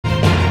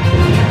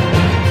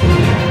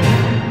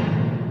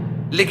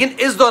लेकिन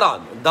इस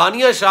दौरान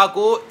दानिया शाह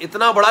को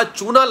इतना बड़ा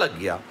चूना लग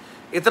गया,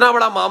 इतना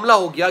बड़ा मामला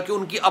हो गया कि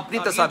उनकी अपनी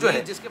तस्वीर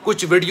है,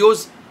 कुछ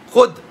वीडियोस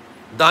खुद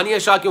दानिया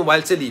शाह के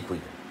मोबाइल से लीक हुई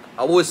है।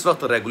 अब वो इस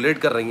वक्त रेगुलेट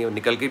कर रही हैं,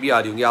 निकल के भी आ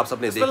रही होंगी, आप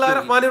सबने देखा।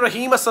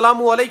 बिस्मिल्लाहिर्रहमानिर्रहीम,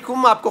 अस्सलामु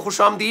अलैकुम, आपको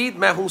खुशामदीद।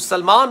 मैं हूं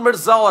सलमान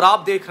मिर्जा और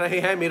आप देख रहे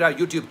हैं मेरा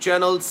YouTube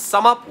channel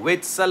sum up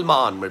with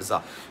Salman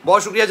Mirza.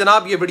 बहुत शुक्रिया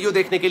जनाब, ये वीडियो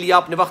देखने के लिए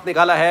आपने वक्त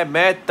निकाला है।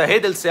 मैं तहे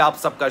दिल से आप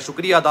सबका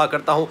शुक्रिया अदा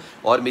करता हूं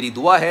और मेरी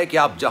दुआ है कि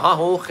आप जहां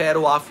हो खैर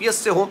व आफियत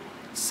से हो,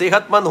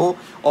 सेहतमंद हो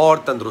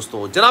और तंदुरुस्त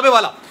हो। जनाबे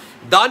वाला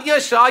दानिया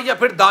शाह या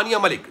फिर दानिया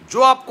मलिक,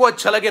 जो आपको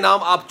अच्छा लगे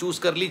नाम आप चूज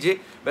कर लीजिए।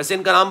 वैसे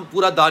इनका नाम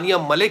पूरा दानिया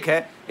मलिक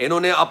है,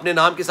 इन्होंने अपने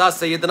नाम के साथ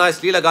सैयदना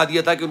इसलिए लगा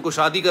दिया था कि उनको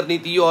शादी करनी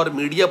थी और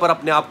मीडिया पर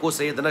अपने आप को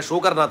सैयदना शो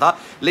करना था,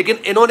 लेकिन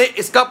इन्होंने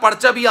इसका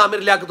पर्चा भी आमिर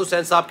लियाकत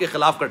हुसैन साहब के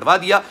खिलाफ कटवा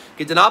दिया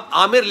कि जनाब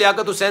आमिर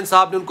लियाकत हुसैन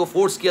साहब ने उनको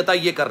फोर्स किया था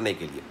ये करने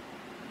के लिए।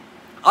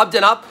 अब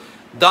जनाब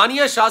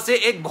दानिया शाह से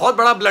एक बहुत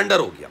बड़ा ब्लंडर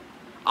हो गया।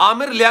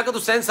 आमिर लियाकत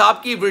हुसैन साहब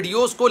की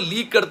वीडियोस को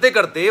लीक करते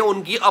करते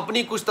उनकी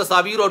अपनी कुछ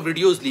तस्वीर और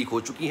वीडियोस लीक हो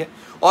चुकी हैं,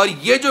 और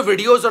ये जो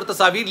वीडियोस और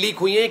तस्वीर लीक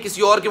हुई हैं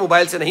किसी और के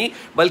मोबाइल से नहीं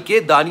बल्कि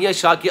दानिया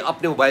शाह के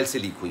अपने मोबाइल से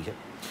लीक हुई हैं।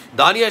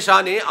 दानिया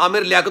शाह ने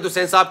आमिर लियाकत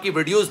हुसैन साहब की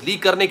वीडियोस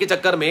लीक करने के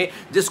चक्कर में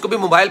जिसको भी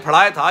मोबाइल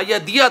फड़ाया था या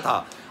दिया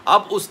था,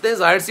 अब उसने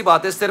जाहिर सी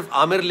बात है सिर्फ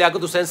आमिर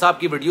लियाकत हुसैन साहब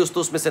की वीडियोस तो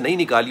उसमें से नहीं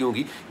निकाली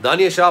होंगी।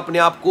 दानिया शाह अपने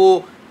आप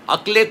को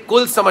अक्ले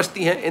कुल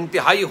समझती हैं,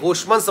 इंतहाई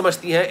होशमंद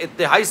समझती हैं,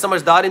 इंतहाई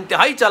समझदार,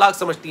 इंतहाई चालाक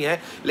समझती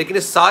हैं, लेकिन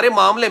इस सारे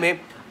मामले में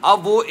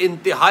अब वो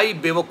इंतहाई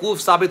बेवकूफ़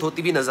साबित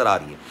होती भी नजर आ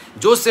रही हैं।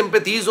 जो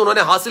सिंपैथीज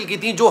उन्होंने हासिल की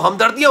थी, जो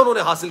हमदर्दियां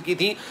उन्होंने हासिल की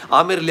थी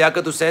आमिर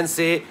लियाकत हुसैन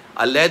से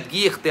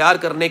अलहदगी इख्तियार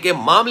करने के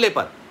मामले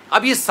पर,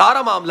 अब ये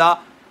सारा मामला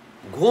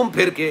घूम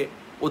फिर के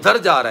उधर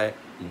जा रहा है।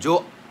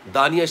 जो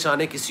दानिया शाह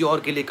ने किसी और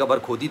के लिए कबर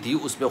खोदी थी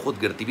उसमें खुद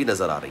गिरती भी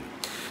नजर आ रही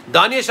है।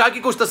 दानिया शाह की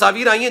कुछ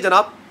तस्वीर आई हैं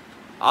जनाब,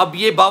 अब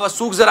ये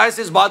बावसूख ज़राए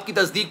से इस बात की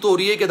तस्दीक तो हो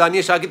रही है कि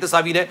दानिया शाह की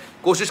तस्वीर है।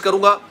 कोशिश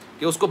करूंगा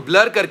कि उसको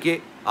ब्लर करके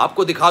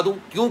आपको दिखा दूं,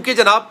 क्योंकि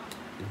जनाब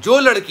जो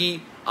लड़की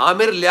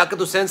आमिर लियाकत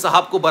हुसैन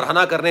साहब को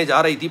बरहना करने जा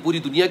रही थी पूरी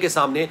दुनिया के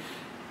सामने,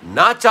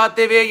 ना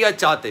चाहते हुए या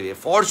चाहते हुए,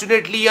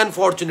 फॉर्चुनेटली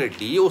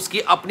अनफॉर्चुनेटली उसकी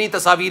अपनी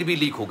तस्वीर भी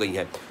लीक हो गई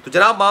है। तो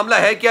जनाब मामला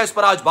है क्या, इस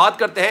पर आज बात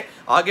करते हैं।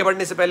 आगे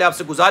बढ़ने से पहले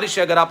आपसे गुजारिश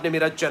है, अगर आपने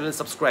मेरा चैनल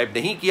सब्सक्राइब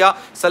नहीं किया,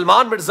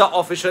 सलमान मिर्जा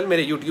ऑफिशियल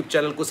मेरे यूट्यूब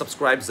चैनल को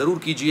सब्सक्राइब जरूर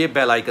कीजिए,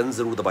 बेल आइकन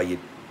जरूर दबाइए।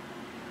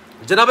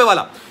 जनाबे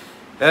वाला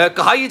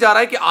कहा यह जा रहा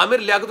है कि आमिर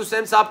लियाकत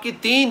हुसैन साहब की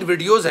 3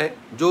 वीडियोस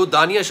हैं जो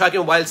दानिया शाह के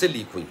मोबाइल से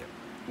लीक हुई हैं।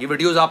 ये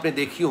वीडियोस आपने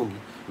देखी होंगी,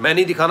 मैं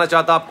नहीं दिखाना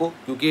चाहता आपको,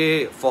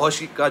 क्योंकि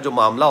फहशी का जो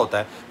मामला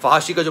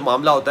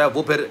होता है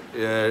वो फिर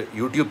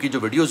यूट्यूब की जो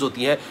वीडियोस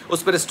होती हैं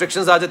उस पर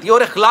रिस्ट्रिक्शंस आ जाती हैं,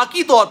 और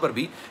अखलाकी तौर पर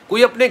भी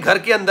कोई अपने घर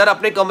के अंदर,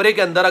 अपने कमरे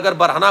के अंदर अगर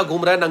बरहना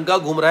घूम रहा है, नंगा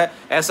घूम रहा है,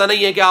 ऐसा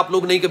नहीं है कि आप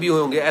लोग नहीं कभी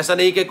हुए होंगे, ऐसा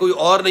नहीं कि कोई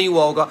और नहीं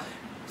हुआ होगा,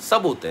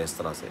 सब होते हैं इस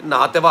तरह से।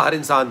 नहाते हुआ हर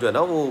इंसान जो है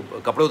ना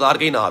वो कपड़े उतार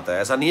के ही नहाता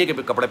है, ऐसा नहीं है कि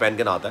कपड़े पहन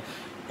के नहाता है।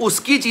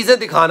 उसकी चीज़ें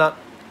दिखाना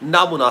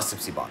नामुनासिब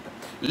सी बात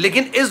है।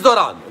 लेकिन इस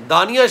दौरान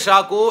दानिया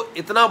शाह को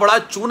इतना बड़ा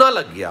चूना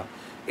लग गया,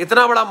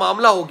 इतना बड़ा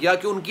मामला हो गया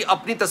कि उनकी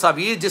अपनी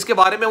तस्वीर, जिसके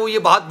बारे में वो ये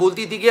बात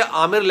बोलती थी कि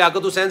आमिर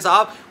लियाकत हुसैन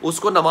साहब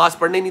उसको नमाज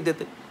पढ़ने नहीं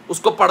देते,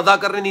 उसको पर्दा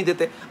करने नहीं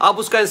देते। आप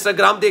उसका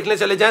इंस्टाग्राम देखने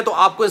चले जाएं तो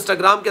आपको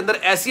इंस्टाग्राम के अंदर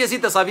ऐसी ऐसी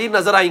तस्वीर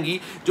नजर आएंगी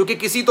जो कि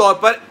किसी तौर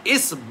पर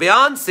इस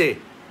बयान से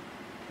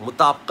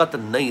मुताबिकत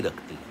नहीं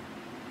रखती।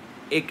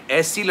 एक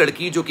ऐसी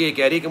लड़की जो कि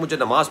कह रही है कि मुझे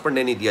नमाज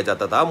पढ़ने नहीं दिया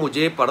जाता था,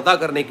 मुझे पर्दा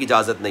करने की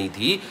इजाज़त नहीं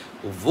थी,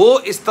 वो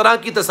इस तरह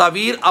की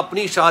तस्वीर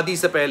अपनी शादी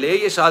से पहले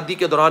या शादी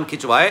के दौरान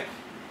खिंचवाए,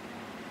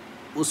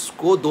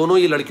 उसको दोनों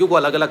ये लड़कियों को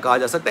अलग अलग कहा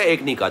जा सकता है,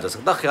 एक नहीं कहा जा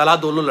सकता। ख्यालात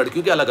दोनों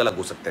लड़कियों के अलग अलग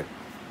हो सकते हैं।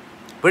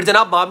 फिर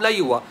जनाब मामला ये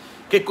हुआ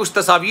कि कुछ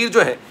तस्वीर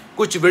जो है,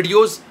 कुछ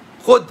वीडियोज़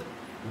खुद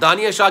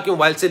दानिया शाह के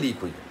मोबाइल से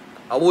लीक हुई हैं।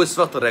 अब वो इस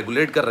वक्त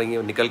रेगुलेट कर रही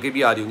हैं, निकल के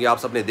भी आ रही होंगी, आप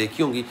सबने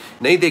देखी होंगी,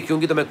 नहीं देखी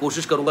होंगी तो मैं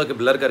कोशिश करूंगा कि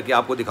ब्लर करके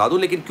आपको दिखा दूं।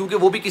 लेकिन क्योंकि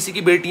वो भी किसी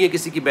की बेटी है,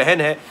 किसी की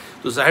बहन है,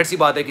 तो जाहिर सी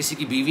बात है किसी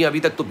की बीवी, अभी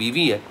तक तो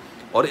बीवी है,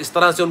 और इस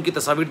तरह से उनकी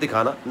तस्वीर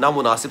दिखाना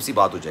नामुनासिब सी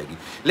बात हो जाएगी।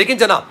 लेकिन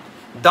जनाब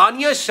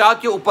दानिया शाह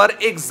के ऊपर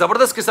एक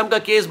ज़बरदस्त किस्म का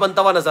केस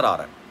बनता हुआ नज़र आ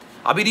रहा है।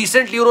 अभी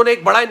रिसेंटली उन्होंने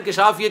एक बड़ा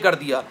इंकशाफ ये कर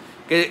दिया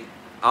कि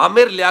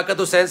आमिर लियाकत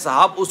हुसैन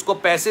साहब उसको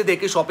पैसे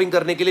देके शॉपिंग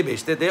करने के लिए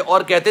भेजते थे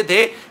और कहते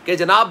थे कि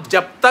जनाब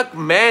जब तक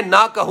मैं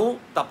ना कहूं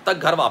तब तक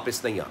घर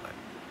वापस नहीं आना है।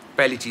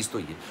 पहली चीज़ तो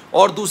ये,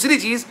 और दूसरी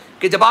चीज़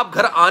कि जब आप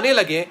घर आने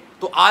लगे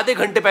तो आधे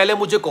घंटे पहले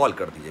मुझे कॉल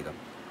कर दीजिएगा।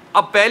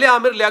 अब पहले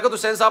आमिर लियाकत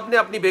हुसैन साहब ने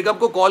अपनी बेगम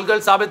को कॉल गर्ल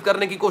साबित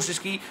करने की कोशिश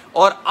की,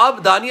 और अब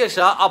दानिया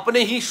शाह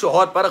अपने ही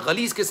शोहर पर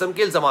गलीज किस्म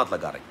के इल्ज़ामात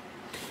लगा रहे हैं।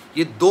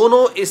 ये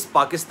दोनों इस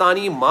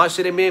पाकिस्तानी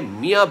माशरे में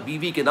मियाँ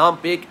बीवी के नाम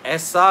पर एक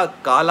ऐसा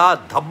काला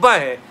धब्बा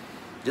है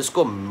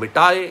जिसको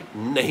मिटाए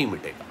नहीं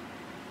मिटेगा।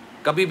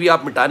 कभी भी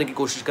आप मिटाने की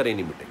कोशिश करें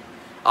नहीं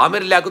मिटेगा।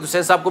 आमिर लियाकत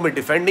हुसैन साहब को मैं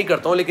डिफेंड नहीं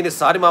करता हूं, लेकिन इस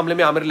सारे मामले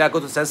में आमिर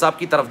लियाकत हुसैन साहब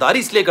की तरफदारी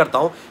इसलिए करता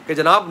हूं कि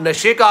जनाब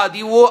नशे का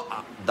आदि वो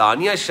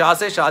दानिया शाह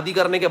से शादी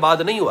करने के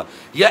बाद नहीं हुआ,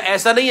 या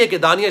ऐसा नहीं है कि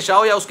दानिया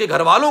शाह या उसके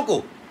घर वालों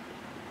को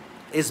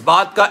इस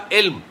बात का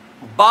इल्म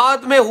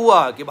बाद में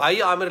हुआ कि भाई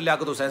आमिर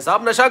लियाकत हुसैन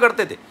साहब नशा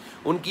करते थे।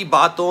 उनकी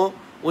बातों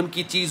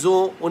उनकी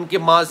चीज़ों, उनके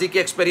माजी के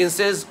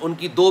एक्सपीरियंसेस,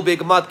 उनकी 2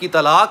 बेगमात की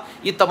तलाक,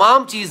 ये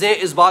तमाम चीज़ें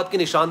इस बात की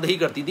निशानदही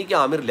करती थी कि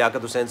आमिर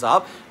लियाकत हुसैन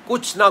साहब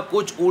कुछ ना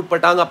कुछ ऊट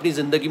पटांग अपनी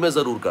ज़िंदगी में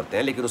ज़रूर करते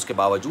हैं। लेकिन उसके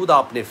बावजूद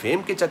आपने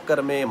फेम के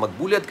चक्कर में,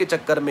 मकबूलियत के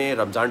चक्कर में,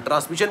 रमज़ान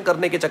ट्रांसमिशन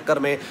करने के चक्कर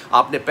में,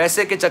 आपने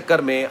पैसे के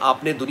चक्कर में,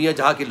 आपने दुनिया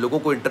जहाँ के लोगों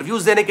को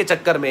इंटरव्यूज़ देने के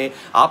चक्कर में,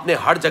 आपने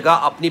हर जगह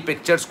अपनी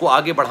पिक्चर्स को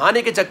आगे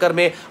बढ़ाने के चक्कर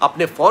में,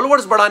 अपने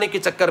फॉलोअर्स बढ़ाने के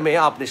चक्कर में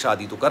आपने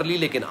शादी तो कर ली,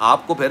 लेकिन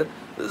आपको फिर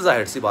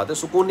जाहिर सी बात है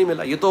सुकून नहीं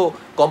मिला। ये तो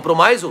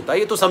कॉम्प्रोमाइज़ होता है,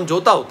 ये तो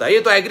समझौता होता है, ये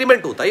तो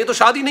एग्रीमेंट होता है, ये तो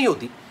शादी नहीं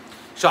होती।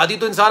 शादी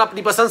तो इंसान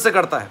अपनी पसंद से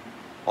करता है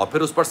और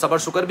फिर उस पर सब्र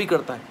शुक्र भी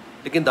करता है।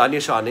 लेकिन दानिया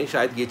शाह ने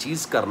शायद ये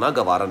चीज़ करना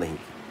गवारा नहीं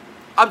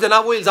किया। अब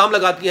जनाब वो इल्ज़ाम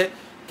लगाती हैं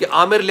कि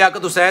आमिर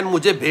लियाकत हुसैन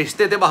मुझे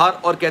भेजते थे बाहर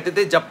और कहते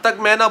थे जब तक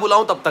मैं ना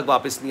बुलाऊं तब तक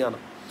वापस नहीं आना।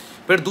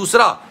 फिर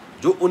दूसरा,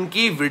 जो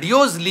उनकी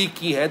वीडियोस लीक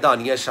की हैं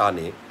दानिया शाह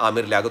ने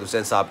आमिर लियाकत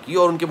हुसैन साहब की,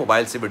 और उनके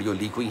मोबाइल से वीडियो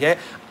लीक हुई है,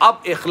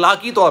 अब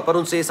इखलाकी तौर पर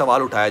उनसे ये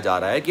सवाल उठाया जा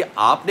रहा है कि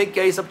आपने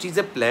क्या ये सब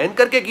चीज़ें प्लान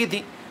करके की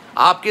थी?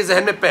 आपके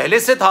जहन में पहले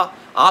से था,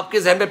 आपके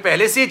जहन में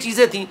पहले से ये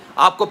चीज़ें थी,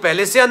 आपको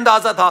पहले से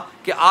अंदाज़ा था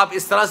कि आप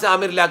इस तरह से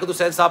आमिर लियाकत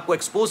हुसैन साहब को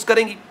एक्सपोज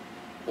करेंगी,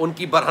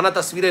 उनकी बरहना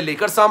तस्वीरें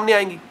लेकर सामने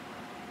आएंगी।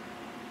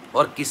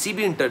 और किसी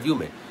भी इंटरव्यू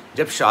में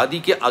जब शादी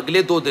के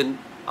अगले 2 दिन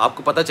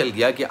आपको पता चल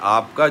गया कि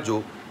आपका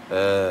जो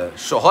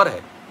शौहर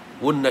है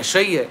वो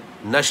नशई है,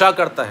 नशा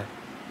करता है,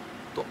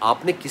 तो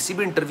आपने किसी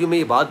भी इंटरव्यू में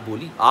ये बात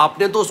बोली?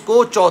 आपने तो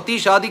उसको चौथी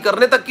शादी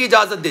करने तक की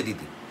इजाज़त दे दी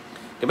थी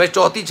कि मैं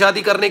चौथी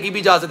शादी करने की भी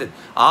इजाज़त दे।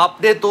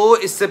 आपने तो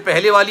इससे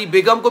पहले वाली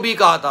बेगम को भी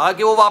कहा था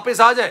कि वो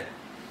वापस आ जाएं।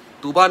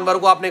 तूबा अनवर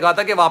को आपने कहा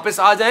था कि वापस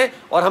आ जाएं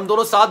और हम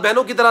दोनों 7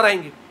 बहनों की तरह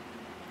रहेंगे।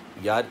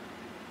 यार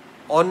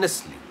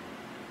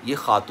ऑनेस्टली ये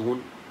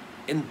खातून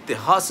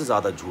इंतहा से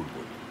ज़्यादा झूठ बोल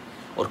रही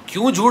है, और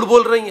क्यों झूठ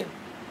बोल रही हैं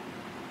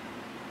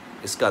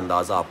इसका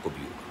अंदाज़ा आपको भी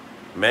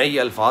होगा। मैं ये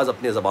अल्फाज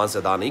अपने ज़बान से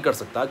अदा नहीं कर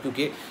सकता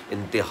क्योंकि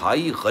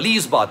इंतहाई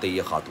गलीज़ बात है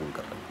ये खातून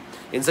कर रही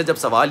है। इनसे जब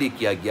सवाल ये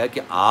किया गया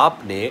कि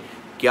आपने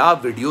क्या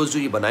वीडियोस जो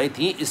ये बनाई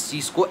थी इस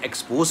चीज़ को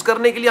एक्सपोज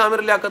करने के लिए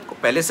आमिर लियाकत को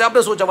पहले से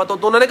आपने सोचा हुआ, तो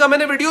उन्होंने कहा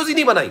मैंने वीडियोस ही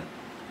नहीं बनाई,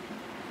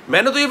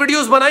 मैंने तो ये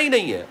वीडियोस बनाई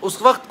नहीं है।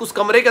 उस वक्त उस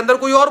कमरे के अंदर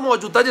कोई और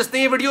मौजूद था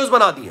जिसने ये वीडियोस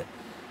बना दी है।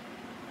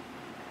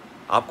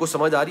 आपको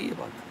समझ आ रही है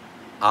बात?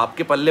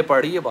 आपके पल्ले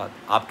पड़ रही है बात?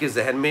 आपके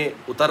जहन में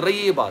उतर रही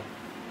है ये बात?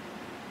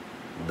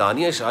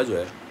 दानिया शाह जो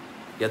है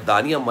या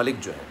दानिया मलिक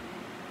जो है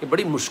ये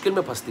बड़ी मुश्किल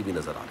में फंसती भी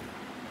नज़र आ रही है।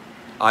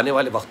 आने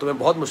वाले वक्तों में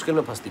बहुत मुश्किल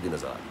में फंसती भी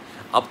नज़र आ रही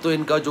है। अब तो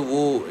इनका जो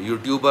वो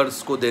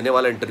यूट्यूबर्स को देने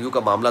वाला इंटरव्यू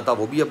का मामला था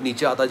वो भी अब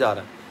नीचे आता जा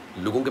रहा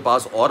है, लोगों के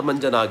पास और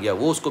मंजन आ गया,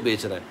 वो उसको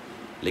बेच रहे हैं।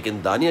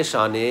 लेकिन दानिया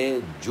शाह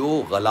ने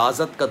जो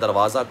गलाजत का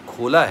दरवाज़ा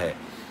खोला है,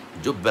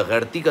 जो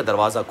बेगैरती का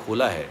दरवाज़ा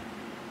खोला है,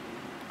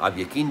 आप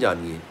यकीन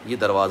जानिए ये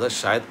दरवाज़ा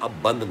शायद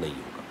अब बंद नहीं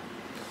होगा।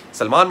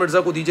 सलमान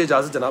मिर्ज़ा को दीजिए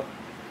इजाज़त जनाब।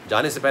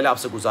 जाने से पहले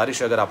आपसे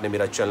गुजारिश है, अगर आपने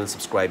मेरा चैनल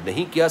सब्सक्राइब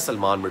नहीं किया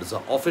सलमान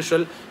मिर्ज़ा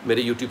ऑफिशियल,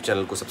 मेरे यूट्यूब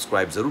चैनल को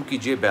सब्सक्राइब ज़रूर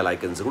कीजिए, बेल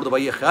आइकन ज़रूर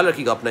दबाइए। ख्याल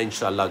रखिएगा अपना,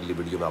 इंशाअल्लाह अगली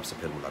वीडियो में आपसे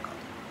फिर मुलाकात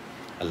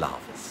होगी। अल्लाह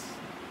हाफ़िज़।